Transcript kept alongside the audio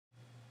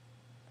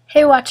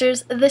Hey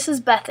Watchers, this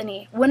is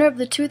Bethany, winner of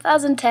the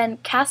 2010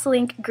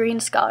 CastleLink Green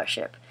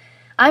Scholarship.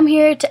 I'm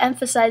here to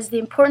emphasize the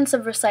importance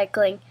of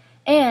recycling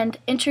and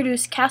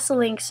introduce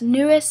CastleLink's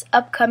newest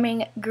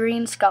upcoming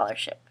Green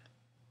Scholarship.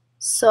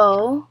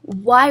 So,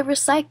 why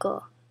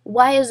recycle?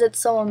 Why is it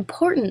so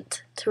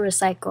important to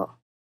recycle?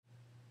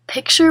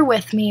 Picture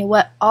with me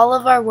what all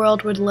of our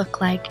world would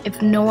look like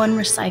if no one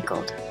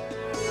recycled.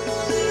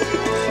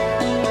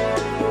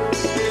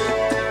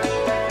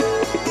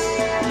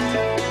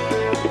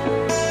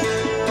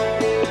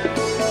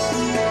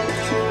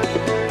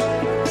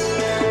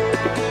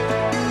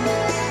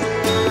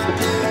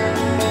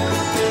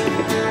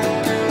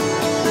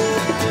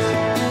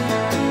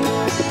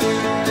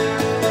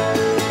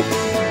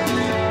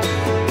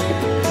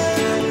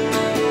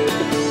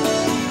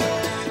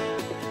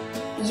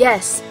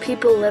 Yes,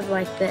 people live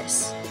like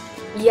this.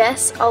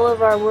 Yes, all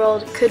of our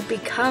world could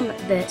become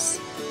this.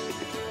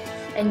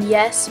 And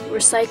yes,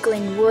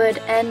 recycling would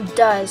and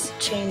does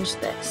change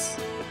this.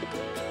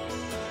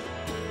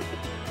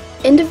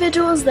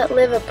 Individuals that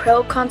live a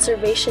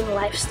pro-conservation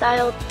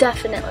lifestyle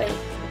definitely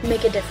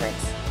make a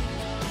difference.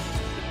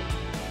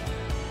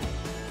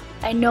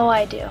 I know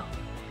I do.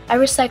 I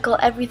recycle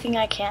everything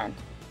I can.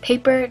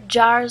 Paper,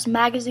 jars,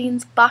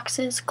 magazines,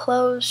 boxes,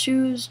 clothes,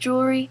 shoes,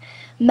 jewelry,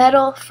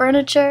 metal,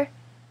 furniture.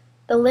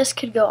 The list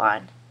could go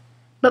on.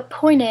 But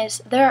point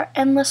is, there are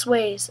endless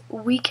ways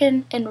we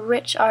can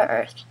enrich our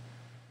earth.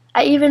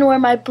 I even wear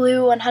my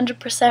blue 100%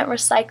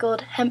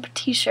 recycled hemp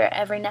t-shirt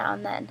every now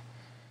and then.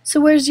 So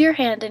where's your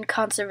hand in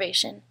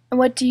conservation? And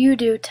what do you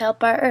do to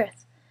help our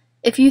earth?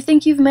 If you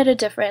think you've made a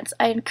difference,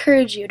 I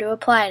encourage you to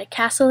apply to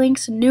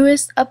CastleLink's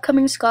newest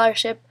upcoming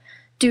scholarship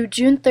due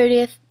June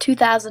 30th,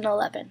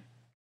 2011.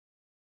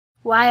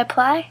 Why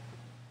apply?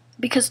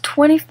 Because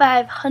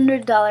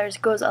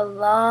 $2,500 goes a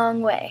long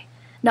way.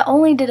 Not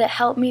only did it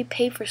help me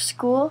pay for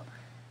school,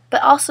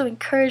 but also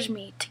encouraged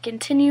me to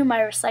continue my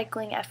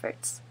recycling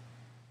efforts.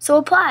 So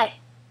apply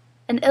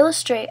and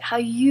illustrate how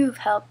you've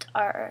helped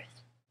our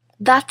earth.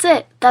 That's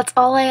it. That's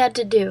all I had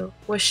to do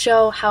was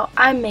show how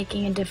I'm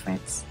making a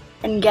difference.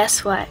 And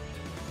guess what?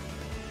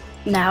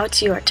 Now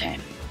it's your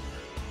turn.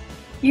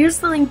 Use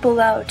the link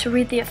below to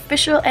read the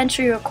official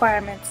entry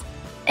requirements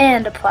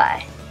and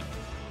apply.